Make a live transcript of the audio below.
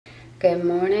Good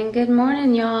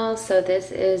morning, y'all. So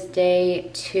this is day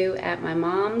 2 at my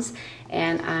mom's,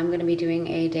 and I'm going to be doing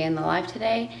a day in the life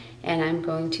today. And I'm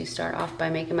going to start off by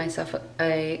making myself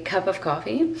a cup of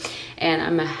coffee. And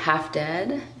I'm half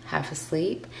dead, half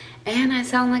asleep, and I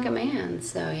sound like a man.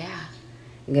 So yeah,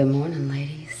 good morning,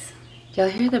 ladies. Y'all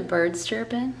hear the birds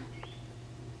chirping?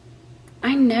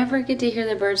 I never get to hear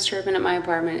the birds chirping at my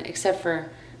apartment, except for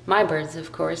my birds,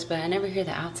 of course, but I never hear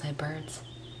the outside birds.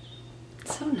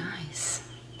 It's so nice.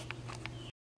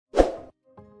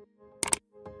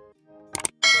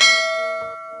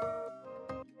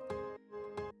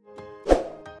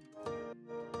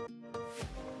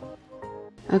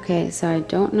 Okay, so I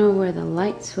don't know where the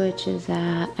light switch is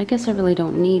at. I guess I really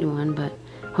don't need one, but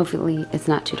hopefully it's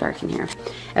not too dark in here.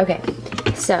 Okay,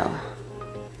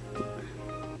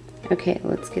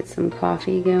 let's get some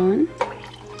coffee going.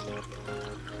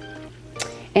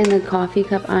 And the coffee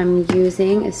cup I'm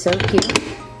using is so cute.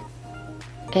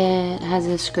 It has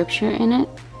a scripture in it.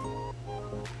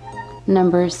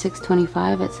 Number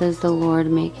 625, it says, "The Lord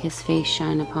make his face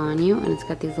shine upon you," and it's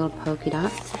got these little polka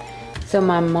dots. So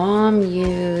my mom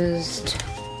used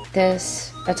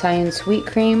this Italian sweet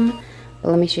cream, but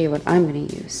let me show you what I'm gonna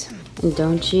use. And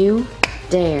don't you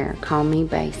dare call me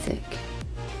basic.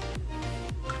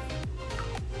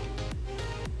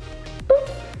 Boop.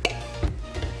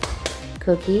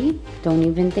 Cookie, don't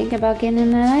even think about getting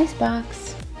in that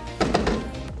icebox.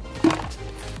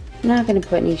 I'm not gonna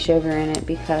put any sugar in it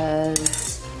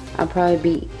because I'll probably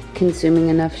be consuming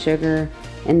enough sugar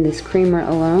in this creamer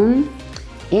alone.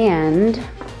 And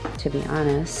to be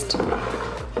honest,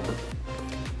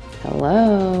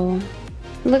 hello,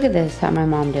 look at this, how my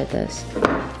mom did this.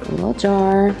 A little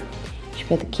jar, she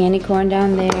put the candy corn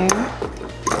down there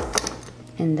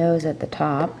and those at the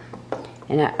top.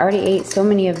 And I already ate so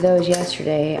many of those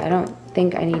yesterday, I don't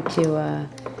think I need to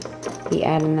be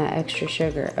adding that extra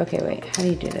sugar. Okay, wait, how do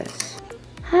you do this?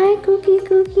 Hi,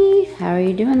 Cookie. How are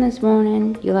you doing this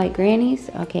morning? You like grannies?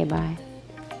 Okay, bye.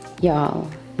 Y'all,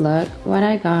 look what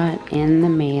I got in the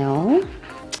mail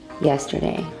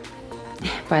yesterday.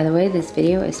 By the way, this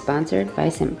video is sponsored by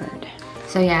Scentbird.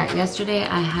 So yeah, yesterday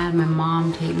I had my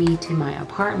mom take me to my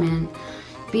apartment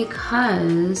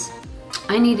because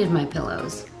I needed my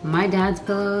pillows. My dad's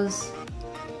pillows,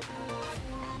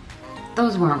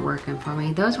 those weren't working for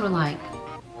me. Those were like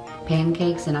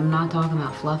pancakes, and I'm not talking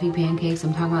about fluffy pancakes.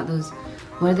 I'm talking about those,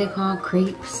 what are they called?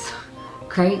 Crepes?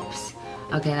 Crepes?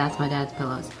 Okay, that's my dad's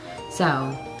pillows.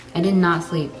 So I did not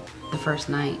sleep the first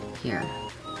night here.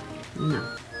 No,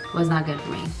 was not good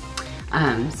for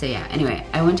me. So yeah, anyway,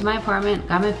 I went to my apartment,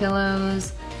 got my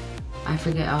pillows. I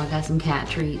forget, oh, I got some cat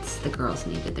treats. The girls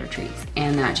needed their treats.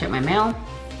 And then I checked my mail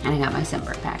and I got my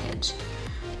Scentbird package.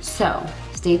 So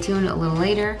stay tuned a little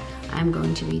later. I'm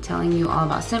going to be telling you all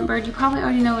about Scentbird. You probably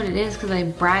already know what it is because I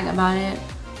brag about it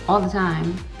all the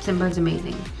time. Scentbird's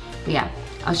amazing. But yeah,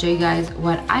 I'll show you guys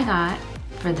what I got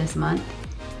for this month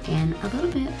in a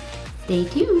little bit. Stay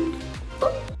tuned.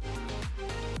 Boop.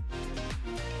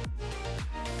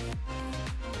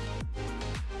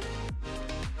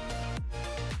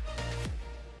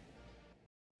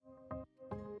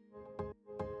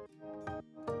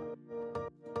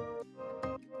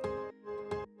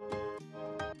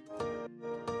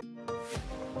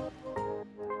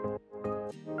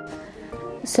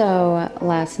 So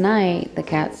last night the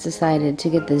cats decided to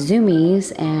get the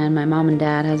zoomies, and my mom and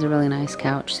dad has a really nice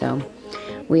couch, so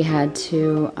we had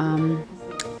to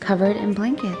cover it in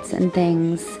blankets and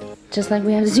things, just like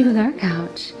we have to do with our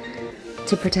couch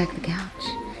to protect the couch.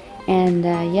 And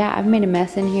yeah, I've made a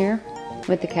mess in here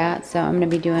with the cats, so I'm gonna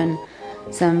be doing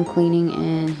some cleaning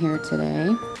in here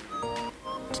today.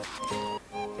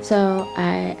 So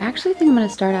I actually think I'm gonna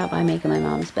start out by making my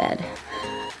mom's bed.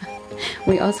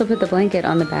 We also put the blanket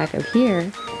on the back of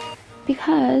here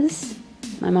because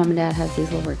my mom and dad has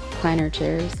these little recliner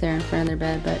chairs there in front of their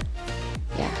bed, but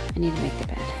yeah, I need to make the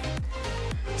bed.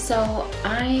 So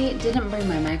I didn't bring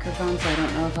my microphone, so I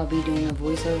don't know if I'll be doing a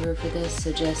voiceover for this,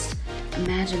 so just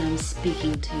imagine I'm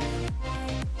speaking to you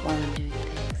while I'm doing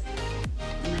things.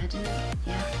 Imagine it,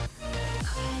 yeah?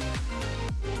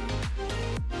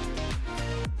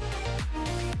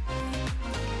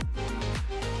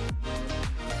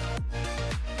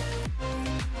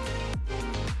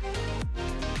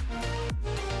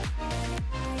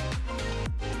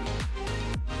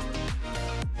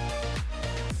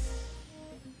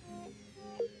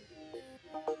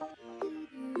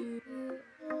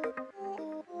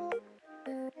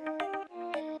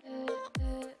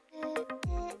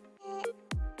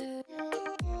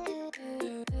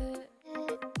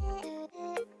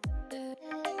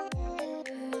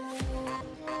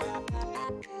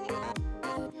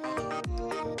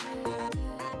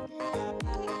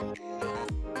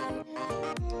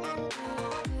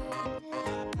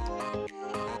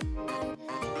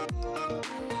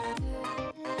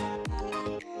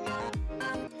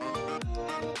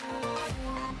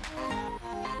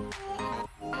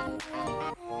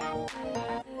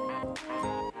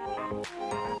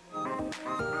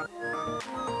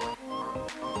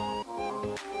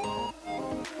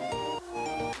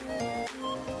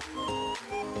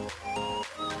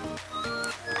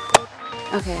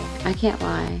 Okay, I can't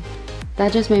lie.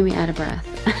 That just made me out of breath.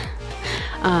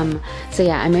 So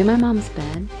yeah, I made my mom's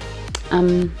bed.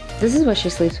 This is what she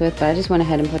sleeps with, but I just went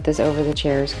ahead and put this over the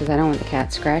chairs because I don't want the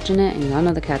cats scratching it, and y'all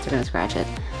know the cats are gonna scratch it.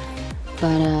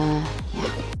 But yeah.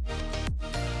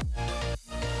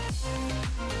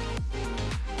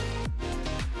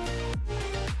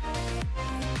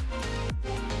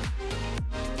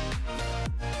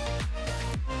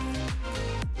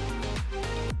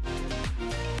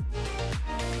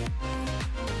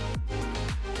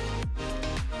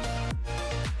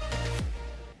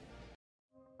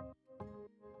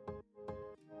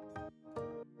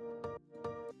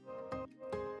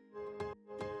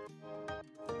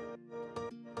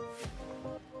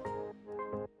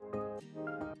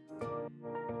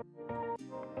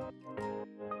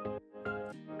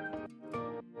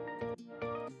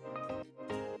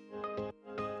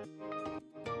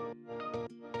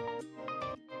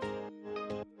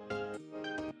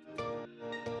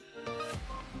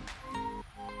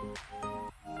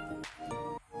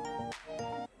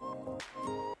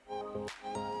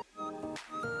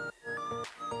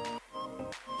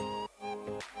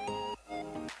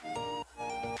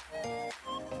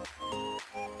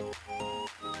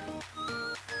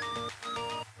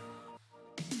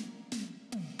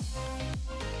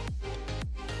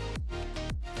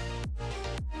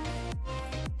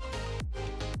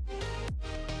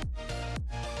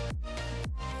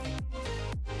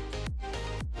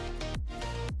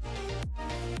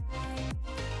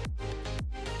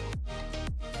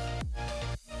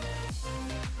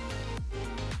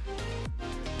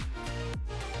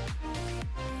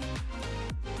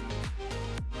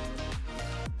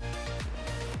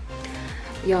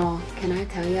 Y'all, can I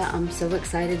tell you, I'm so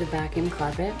excited to vacuum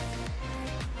carpet.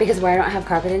 Because where I don't have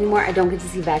carpet anymore, I don't get to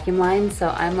see vacuum lines, so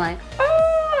I'm like,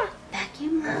 ah,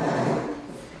 vacuum lines.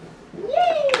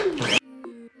 Yay!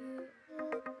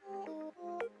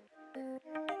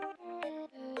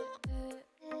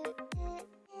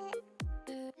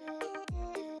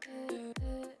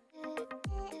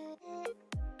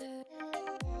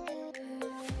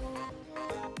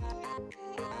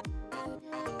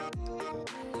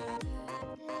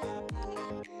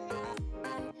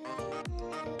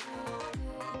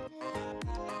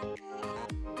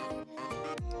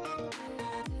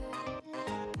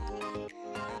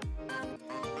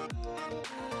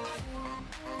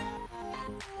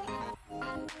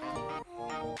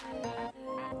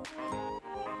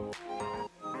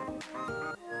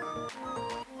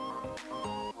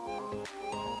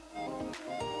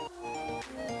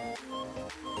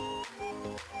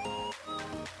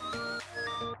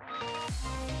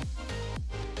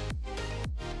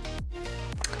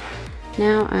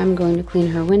 Now I'm going to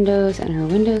clean her windows and her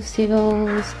window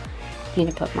sills. Need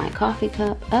to put my coffee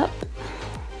cup up.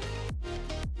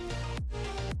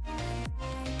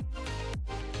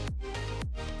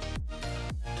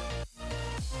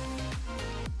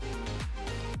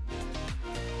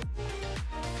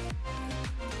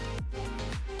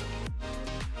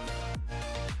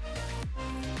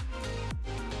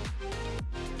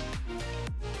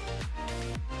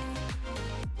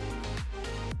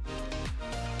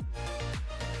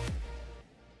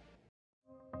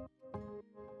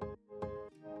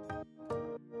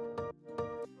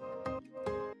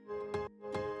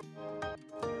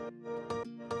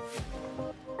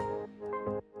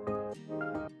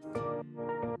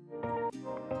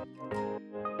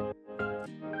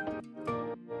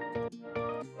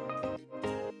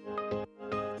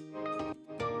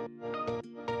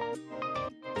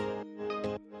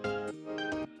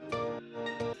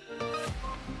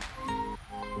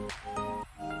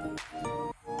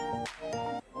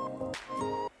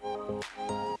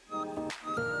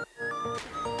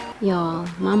 Y'all,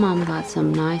 my mom got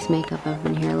some nice makeup up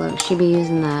in here. Look, she be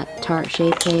using that Tarte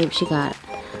Shape Tape. She got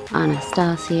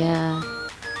Anastasia.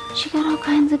 She got all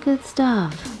kinds of good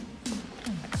stuff.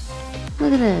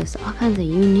 Look at this. All kinds of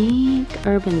unique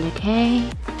Urban Decay.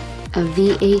 A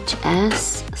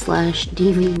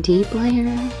VHS/DVD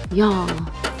player. Y'all,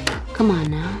 come on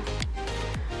now.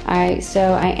 Alright,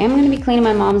 so I am going to be cleaning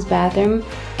my mom's bathroom.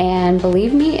 And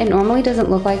believe me, it normally doesn't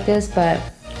look like this, but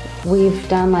we've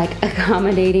done like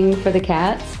accommodating for the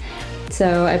cats.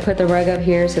 So I put the rug up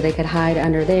here so they could hide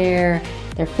under there.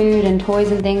 Their food and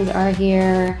toys and things are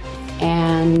here.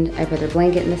 And I put their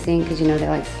blanket in the sink because you know they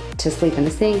like to sleep in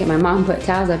the sink. And my mom put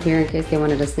towels up here in case they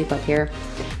wanted to sleep up here.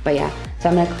 But yeah, so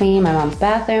I'm gonna clean my mom's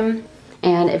bathroom.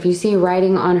 And if you see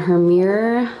writing on her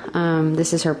mirror,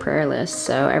 this is her prayer list.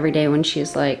 So every day when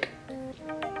she's like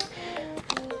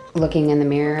looking in the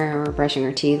mirror or brushing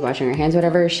her teeth, washing her hands,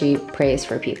 whatever, she prays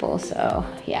for people. So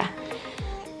yeah.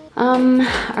 All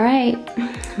right,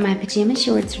 my pajama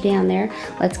shorts are down there.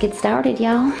 Let's get started,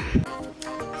 y'all.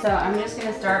 So I'm just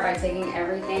gonna start by taking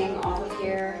everything off of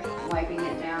here, wiping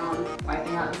it down,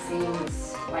 wiping out the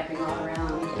seams, wiping all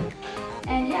around.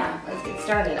 And yeah, let's get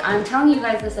started. I'm telling you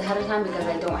guys this ahead of time because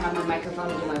I don't have my microphone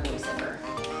to do my voiceover.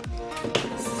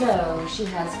 So she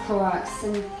has Clorox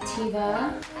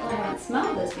Scentiva. Oh, I haven't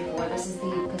smelled this before. This is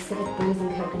the Pacific Breeze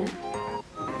and Coconut.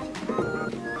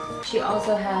 She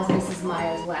also has Mrs.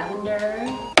 Meyer's Lavender.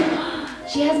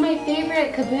 She has my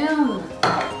favorite, Kaboom.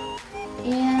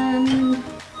 And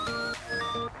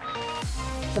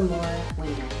some more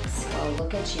Windex. Oh,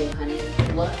 look at you, honey.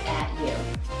 Look at you.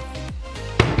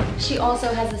 She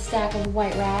also has a stack of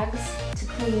white rags to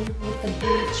clean with the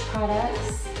bleach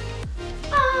products.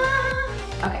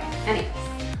 Okay,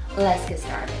 anyways, let's get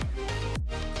started.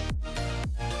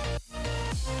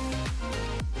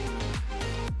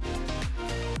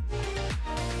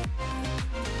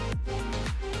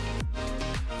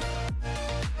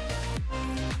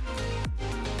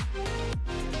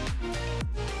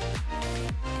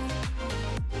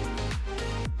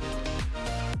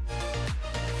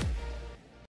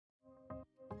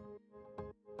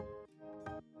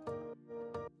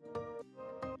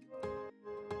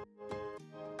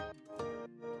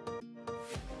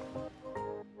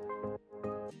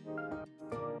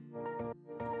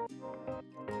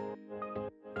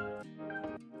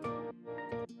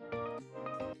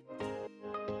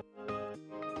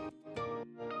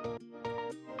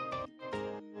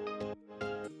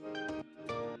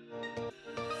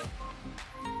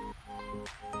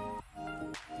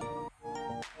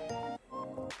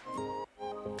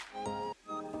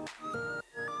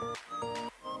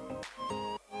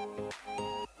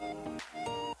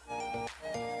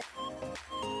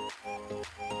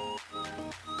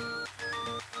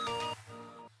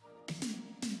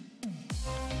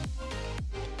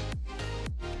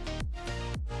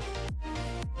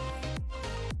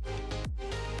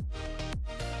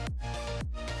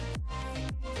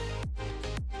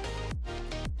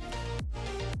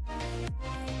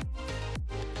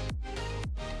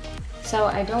 So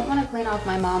I don't want to clean off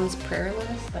my mom's prayer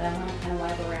list, but I want to kind of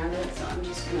wipe around it. So I'm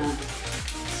just gonna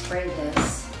spray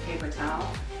this paper towel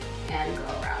and go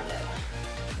around it.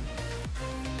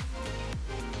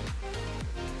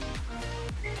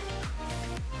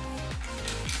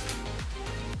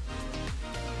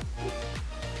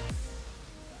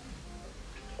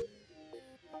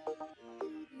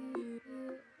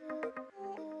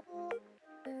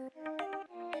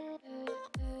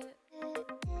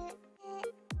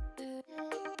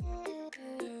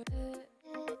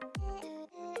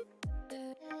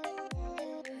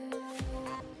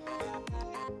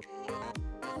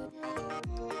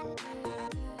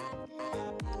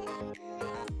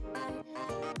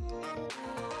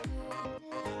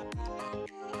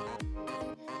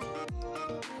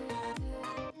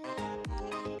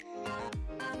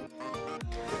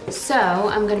 So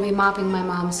I'm gonna be mopping my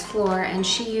mom's floor, and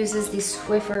she uses the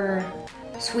Sweeper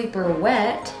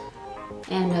Wet.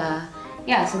 And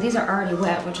yeah, so these are already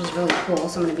wet, which is really cool.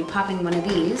 So I'm gonna be popping one of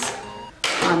these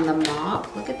on the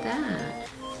mop. Look at that,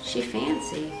 she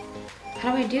fancy.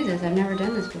 How do I do this? I've never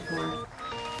done this before.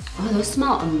 Oh, those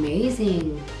smell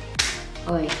amazing.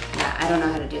 Oh wait, yeah, I don't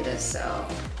know how to do this, so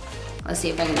let's see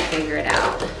if I can figure it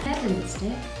out. That didn't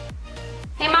stick.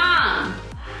 Hey Mom,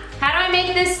 how do I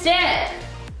make this stick?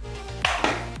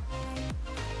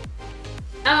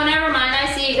 Oh, never mind,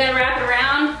 I see, you gotta wrap it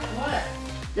around. What?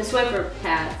 The Sweeper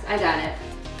pads, I got it.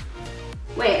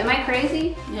 Wait, am I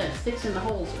crazy? Yeah, it sticks in the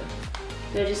holes.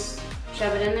 Do I just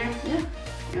shove it in there?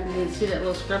 Yeah. And you see that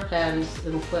little scrub pad, and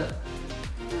it'll flip.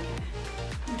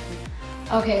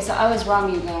 Okay, so I was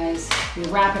wrong, you guys. You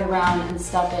wrap it around and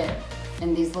stuff it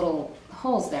in these little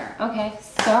holes there. Okay,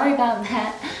 sorry about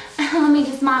that. Let me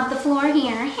just mop the floor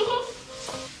here.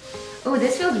 Oh,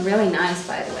 this feels really nice,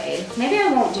 by the way. Maybe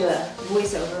I won't do a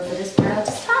voiceover for this part. I'll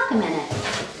just talk a minute.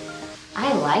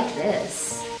 I like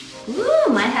this.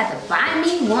 Ooh, might have to buy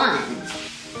me one.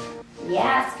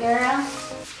 Yes, girl.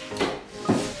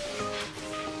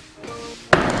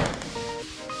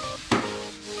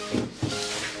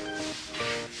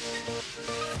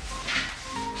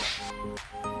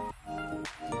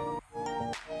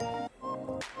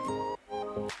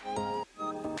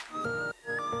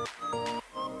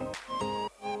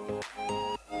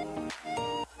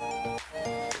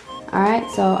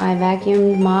 Alright, so I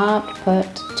vacuumed, mopped, put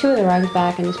 2 of the rugs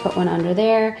back and just put one under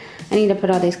there. I need to put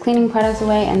all these cleaning products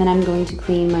away, and then I'm going to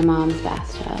clean my mom's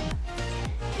bathtub.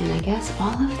 And I guess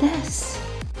all of this.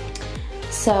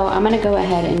 So I'm gonna go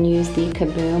ahead and use the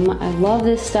Kaboom. I love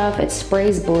this stuff. It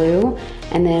sprays blue,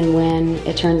 and then when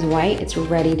it turns white, it's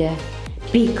ready to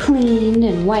be cleaned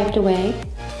and wiped away.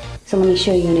 So let me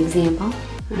show you an example.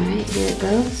 All right, here it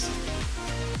goes.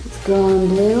 It's glowing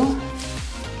blue. And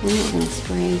we're gonna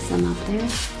spray some up there.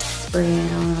 Spray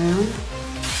it all around.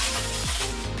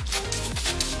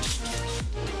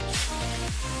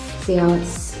 See how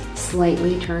it's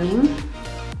slightly turning?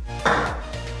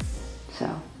 So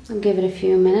I'll give it a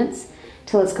few minutes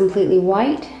till it's completely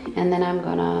white, and then I'm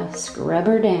gonna scrub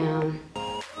her down.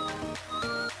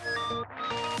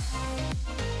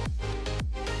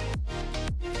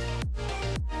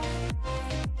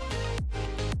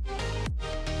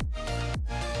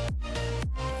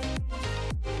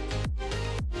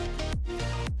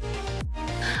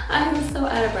 I'm so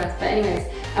out of breath, but anyways,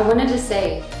 I wanted to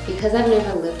say, because I've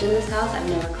never lived in this house, I've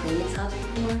never cleaned this house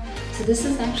before, so this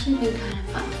has actually been kind of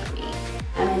fun for me.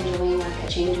 I'm enjoying like a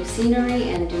change of scenery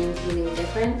and doing something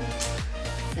different.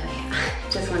 So yeah,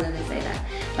 just wanted to say that.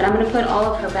 But I'm gonna put all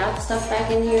of her bath stuff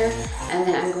back in here, and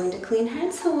then I'm going to clean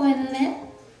her toilet.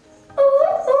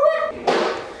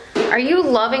 Are you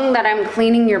loving that I'm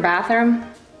cleaning your bathroom?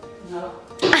 No.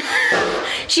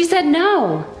 She said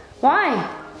no. Why?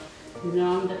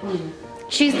 No, I'm the cleaner.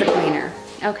 She's the cleaner.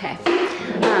 Okay.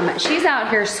 She's out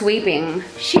here sweeping.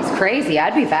 She's crazy.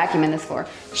 I'd be vacuuming this floor.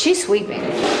 She's sweeping.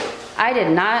 I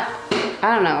did not,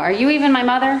 I don't know. Are you even my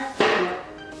mother?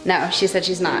 No, she said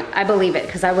she's not. I believe it,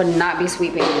 because I would not be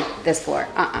sweeping this floor.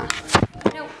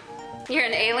 Nope. You're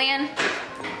an alien?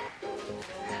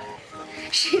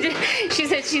 She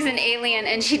said she's an alien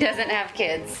and she doesn't have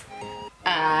kids.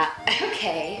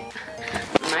 Okay.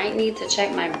 Might need to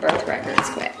check my birth records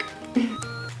quick.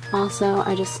 Also,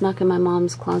 I just snuck in my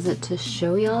mom's closet to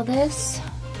show y'all this.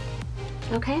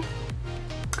 Okay.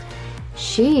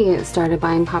 She started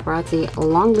buying paparazzi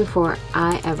long before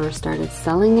I ever started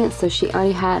selling it, so she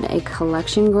already had a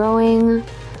collection growing.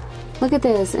 Look at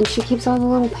this, and she keeps all the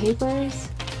little papers.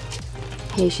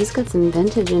 Hey, she's got some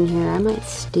vintage in here. I might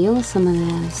steal some of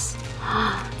this.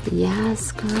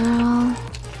 Yes, girl.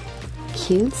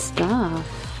 Cute stuff.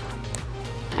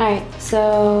 Alright,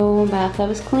 so bathtub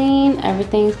is clean,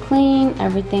 everything's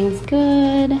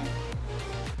good.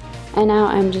 And now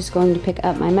I'm just going to pick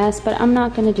up my mess, but I'm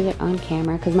not going to do it on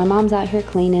camera because my mom's out here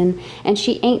cleaning and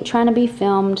she ain't trying to be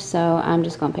filmed, so I'm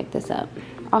just going to pick this up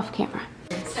off camera.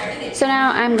 So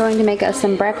now I'm going to make us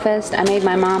some breakfast. I made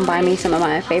my mom buy me some of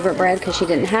my favorite bread because she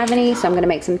didn't have any, so I'm going to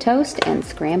make some toast and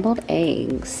scrambled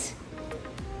eggs.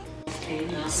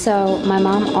 So my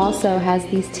mom also has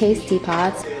these tasty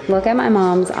pots. Look at my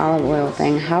mom's olive oil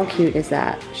thing. How cute is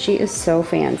that? She is so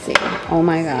fancy. Oh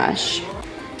my gosh.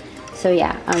 So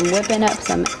yeah, I'm whipping up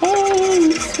some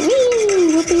eggs.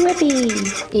 Whee! Whippy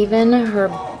whippy. Even her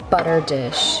butter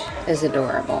dish is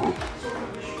adorable.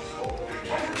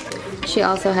 She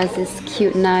also has this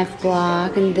cute knife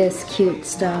block and this cute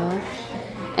stuff.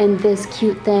 And this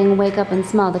cute thing, wake up and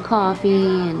smell the coffee,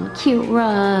 and cute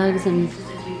rugs, and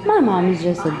my mom is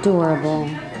just adorable.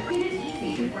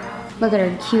 Look at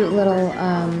her cute little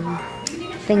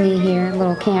thingy here,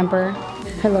 little camper,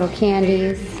 her little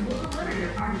candies,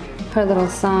 her little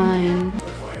sign.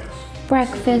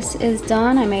 Breakfast is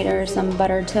done. I made her some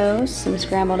buttered toast, some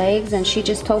scrambled eggs, and she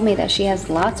just told me that she has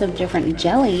lots of different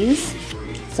jellies,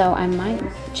 so I might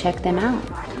check them out.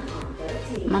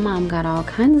 My mom got all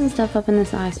kinds of stuff up in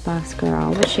this icebox,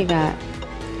 girl. What she got?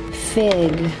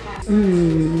 Fig.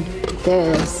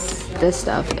 This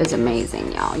stuff is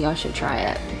amazing, y'all. Y'all should try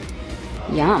it.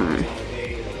 Yum.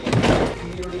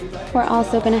 We're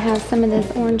also gonna have some of this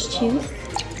orange juice.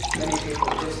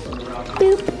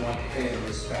 Boop.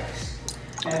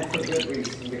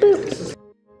 Boop.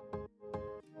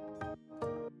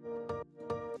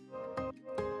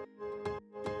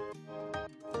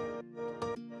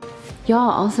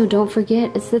 Y'all, also don't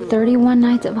forget, it's the 31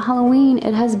 nights of Halloween.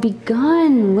 It has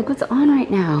begun. Look what's on right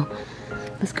now.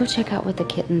 Let's go check out what the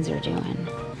kittens are doing.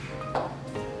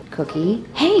 Cookie.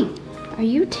 Hey, are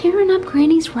you tearing up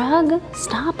Granny's rug?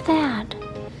 Stop that.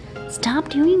 Stop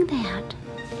doing that.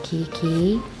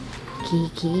 Kiki.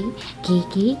 Kiki.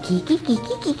 Kiki. Kiki. Kiki.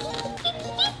 Kiki.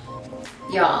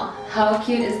 Y'all, how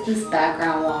cute is this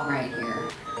background wall right here?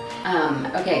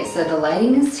 Okay, so the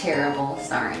lighting is terrible.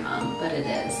 Sorry, Mom, but it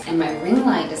is. And my ring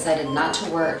light decided not to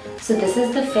work. So this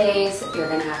is the face you're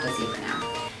gonna have to see for now.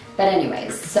 But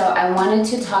anyways, so I wanted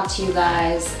to talk to you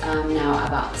guys now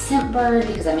about Scentbird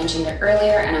because I mentioned it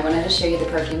earlier and I wanted to show you the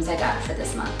perfumes I got for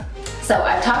this month. So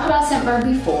I've talked about Scentbird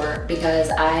before because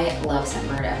I love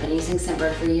Scentbird. I've been using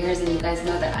Scentbird for years and you guys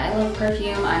know that I love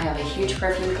perfume. I have a huge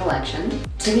perfume collection.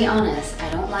 To be honest, I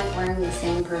don't like wearing the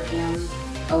same perfume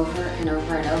over and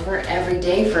over and over every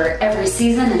day for every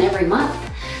season and every month.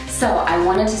 So I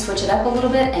wanted to switch it up a little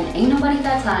bit, and ain't nobody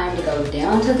got time to go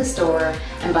down to the store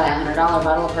and buy a $100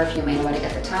 bottle of perfume. Ain't nobody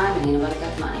got the time and ain't nobody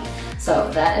got the money.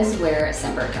 So that is where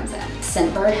Scentbird comes in.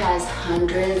 Scentbird has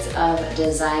hundreds of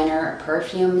designer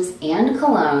perfumes and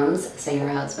colognes, so your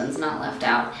husband's not left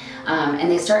out. And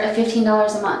they start at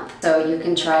 $15 a month. So you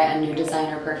can try a new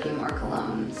designer perfume or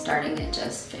cologne starting at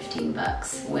just 15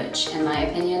 bucks, which in my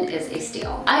opinion is a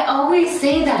steal. I always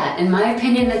say that, in my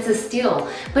opinion it's a steal,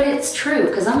 but it's true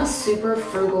because I'm a super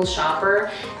frugal shopper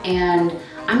and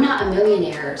I'm not a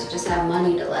millionaire to just have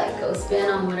money to like go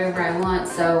spend on whatever I want.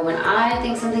 So when I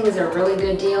think something is a really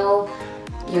good deal,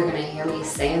 you're gonna hear me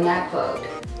saying that quote.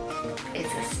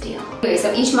 It's a steal. Okay,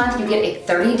 so each month you get a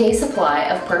 30-day supply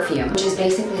of perfume, which is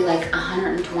basically like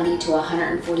 120 to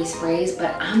 140 sprays,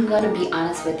 but I'm gonna be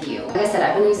honest with you. Like I said,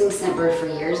 I've been using Scentbird for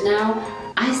years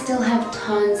now. I still have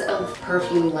tons of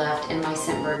perfume left in my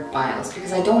Scentbird vials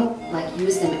because I don't like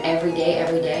use them every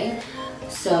day.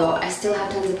 So I still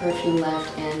have tons of perfume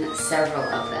left in several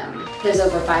of them. There's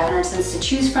over 500 scents to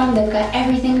choose from. They've got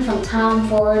everything from Tom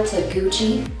Ford to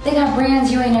Gucci. They got brands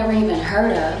you ain't never even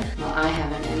heard of. Well, I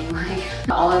haven't anyway.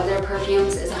 All of their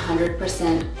perfumes is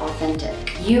 100%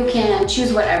 authentic. You can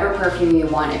choose whatever perfume you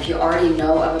want. If you already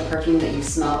know of a perfume that you've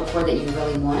smelled before that you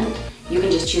really want, you can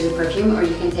just choose a perfume, or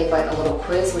you can take like a little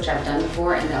quiz, which I've done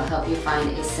before, and they'll help you find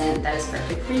a scent that is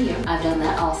perfect for you. I've done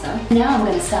that also. Now I'm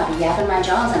gonna stop yapping my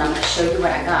jaws and I'm gonna show you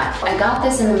what I got. I got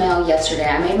this in the mail yesterday.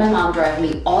 I made my mom drive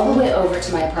me all the way over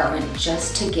to my apartment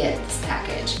just to get this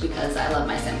package because I love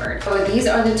my Scentbird. So these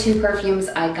are the two perfumes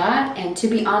I got, and to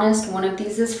be honest, one of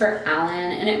these is for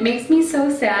Alan, and it makes me so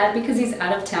sad because he's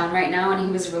out of town right now and he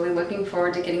was really looking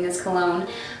forward to getting his cologne,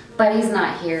 but he's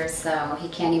not here, so he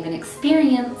can't even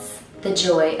experience the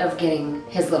joy of getting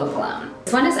his little cologne.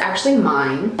 This one is actually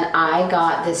mine, and I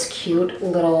got this cute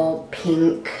little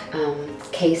pink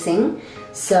casing.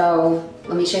 So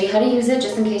let me show you how to use it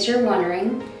just in case you're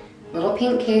wondering. Little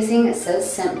pink casing, it says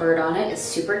Scentbird on it, it's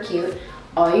super cute.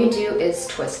 All you do is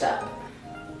twist up.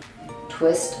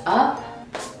 Twist up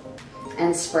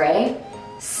and spray.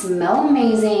 Smell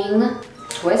amazing,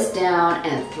 twist down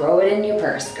and throw it in your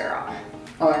purse, girl.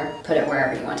 Or put it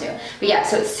wherever you want to. But yeah,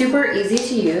 so it's super easy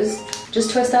to use.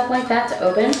 Just twist up like that to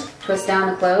open, twist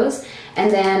down to close,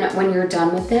 and then when you're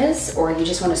done with this, or you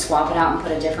just want to swap it out and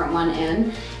put a different one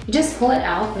in, you just pull it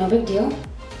out, no big deal,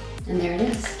 and there it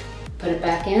is. Put it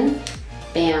back in,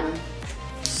 bam.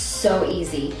 So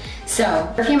easy.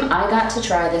 So, perfume I got to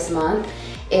try this month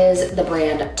is the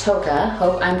brand Toka.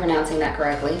 Hope I'm pronouncing that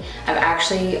correctly. I've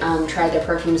actually tried their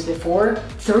perfumes before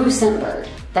through Scentbird.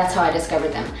 That's how I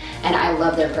discovered them, and I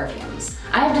love their perfumes.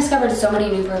 I have discovered so many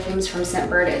new perfumes from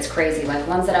Scentbird, it's crazy, like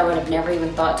ones that I would have never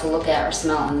even thought to look at or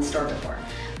smell in the store before.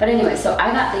 But anyway, so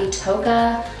I got the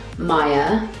Toka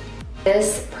Maya.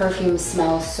 This perfume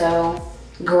smells so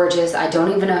gorgeous. I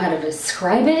don't even know how to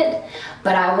describe it,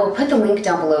 but I will put the link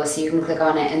down below so you can click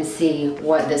on it and see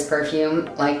what this perfume,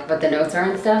 like what the notes are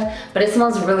and stuff, but it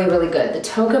smells really, really good. The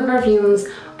Toka perfumes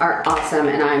are awesome,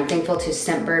 and I'm thankful to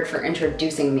Scentbird for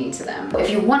introducing me to them. If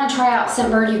you want to try out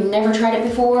Scentbird, you've never tried it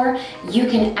before, you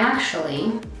can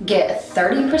actually get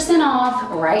 30% off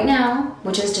right now,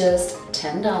 which is just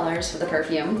 $10 for the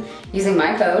perfume, using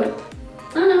my code.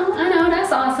 I know,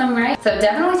 that's awesome, right? So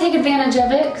definitely take advantage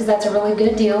of it because that's a really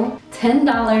good deal.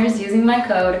 $10 using my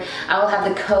code. I will have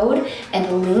the code and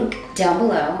the link down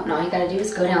below, and all you gotta do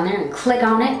is go down there and click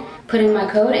on it, put in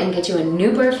my code, and get you a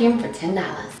new perfume for $10.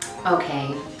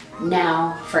 Okay,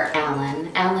 now for Alan.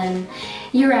 Alan,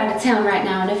 you're out of town right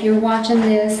now, and if you're watching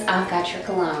this, I've got your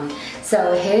cologne.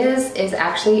 So his is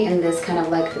actually in this kind of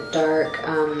like dark,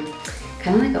 kind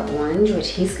of like an orange,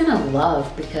 which he's gonna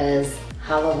love because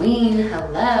Halloween,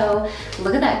 hello.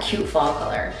 Look at that cute fall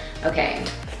color. Okay,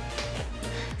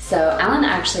 so Alan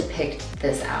actually picked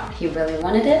this out. He really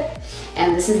wanted it.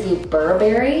 And this is the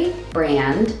Burberry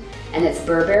brand, and it's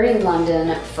Burberry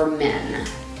London for Men.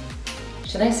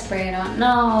 Should I spray it on?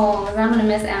 No, because I'm gonna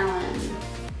miss Alan.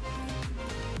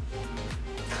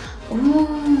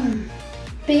 Ooh,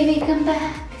 baby, come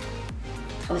back.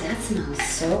 Oh, that smells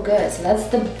so good. So that's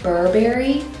the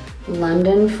Burberry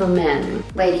London for Men.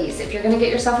 Ladies, if you're gonna get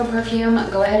yourself a perfume,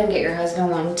 go ahead and get your husband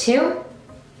one too.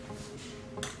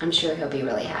 I'm sure he'll be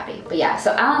really happy. But yeah,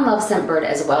 so Alan loves Scentbird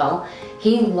as well.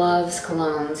 He loves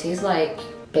colognes. He's like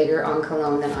bigger on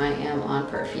cologne than I am on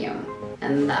perfume.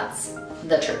 And that's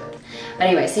the truth. But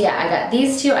anyway, so yeah, I got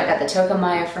these two. I got the Toka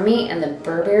Maya for me and the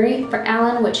Burberry for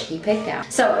Alan, which he picked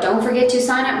out. So don't forget to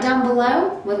sign up down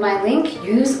below with my link.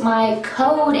 Use my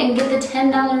code and get the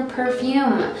 $10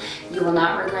 perfume. You will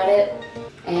not regret it.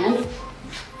 And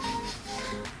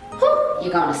Whew,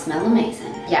 you're gonna smell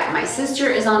amazing. Yeah, my sister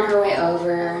is on her way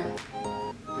over.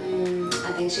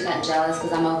 I think she got jealous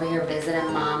because I'm over here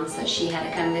visiting mom, so she had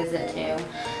to come visit too.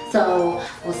 So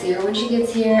we'll see her when she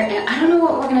gets here, and I don't know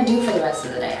what we're gonna do for the rest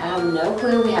of the day. I have no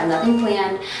clue, we have nothing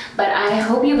planned, but I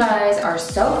hope you guys are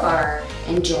so far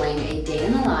enjoying a day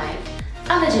in the life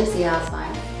of a Gypsy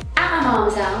housewife at my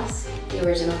mom's house, the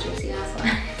original Gypsy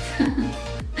housewife.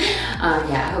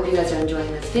 Yeah, I hope you guys are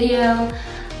enjoying this video.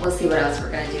 We'll see what else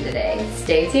we're gonna do today.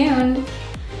 Stay tuned.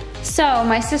 So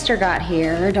my sister got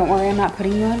here. Don't worry, I'm not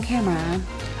putting you on camera,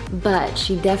 but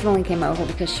she definitely came over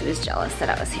because she was jealous that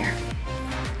I was here.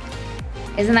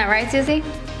 Isn't that right, Susie?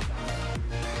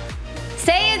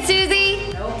 Say it,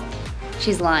 Susie! Nope.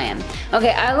 She's lying.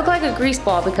 Okay, I look like a grease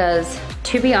ball because,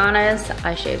 to be honest,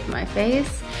 I shaved my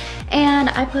face and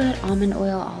I put almond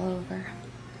oil all over.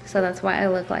 So that's why I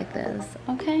look like this,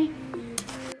 okay?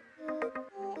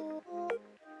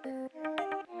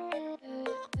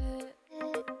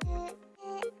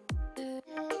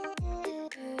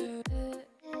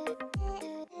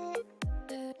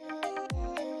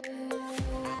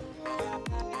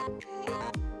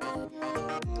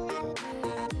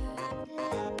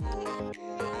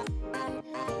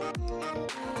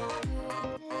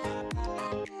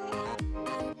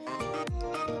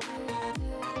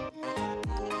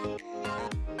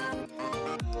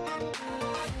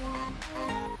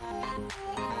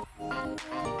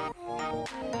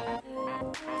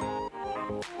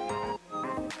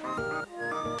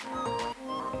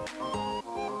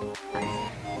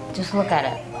 Just look at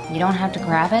it. You don't have to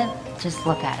grab it, just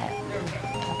look at it.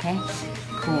 Okay?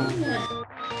 Cool.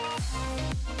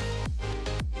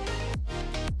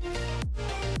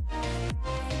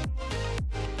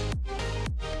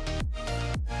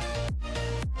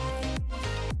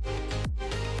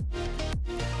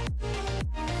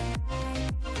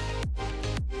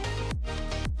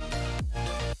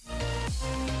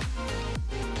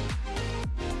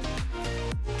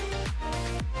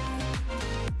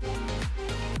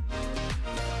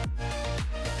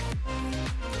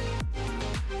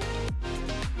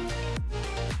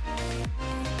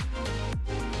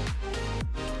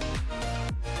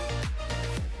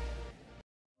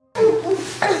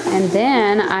 And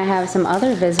then I have some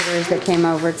other visitors that came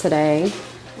over today.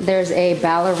 There's a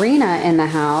ballerina in the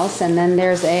house, and then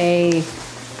there's a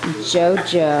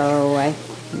JoJo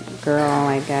girl,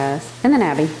 I guess. And then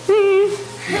Abby.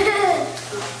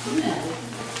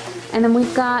 And then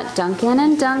we've got Duncan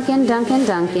and Duncan.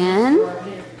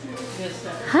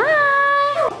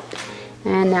 Hi!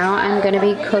 And now I'm gonna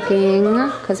be cooking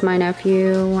because my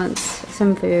nephew wants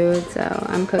some food, so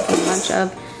I'm cooking a bunch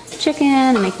of chicken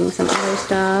and making some other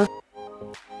stuff.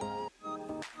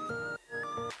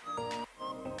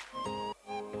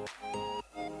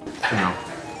 No.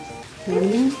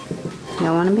 You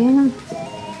don't want to be in them?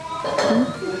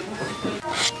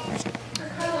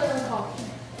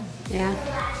 Yeah.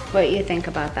 What you think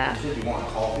about that? You want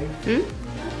coffee?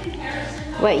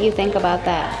 What you think about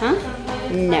that, huh?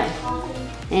 No.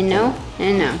 And no,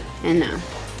 and no, and no.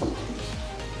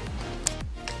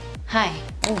 Hi.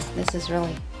 Oh, this is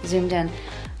really zoomed in.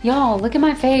 Y'all, look at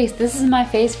my face. This is my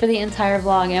face for the entire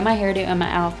vlog, and my hairdo and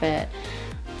my outfit.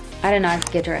 I did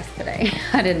not get dressed today.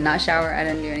 I did not shower, I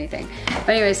didn't do anything. But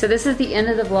anyway, so this is the end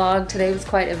of the vlog. Today was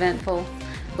quite eventful.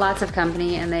 Lots of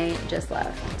company, and they just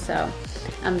left. So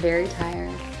I'm very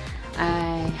tired.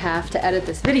 I have to edit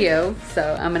this video,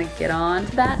 so I'm gonna get on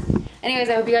to that. Anyways,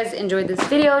 I hope you guys enjoyed this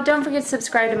video. Don't forget to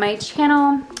subscribe to my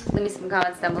channel. Leave me some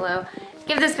comments down below.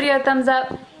 Give this video a thumbs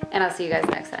up, and I'll see you guys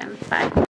next time. Bye.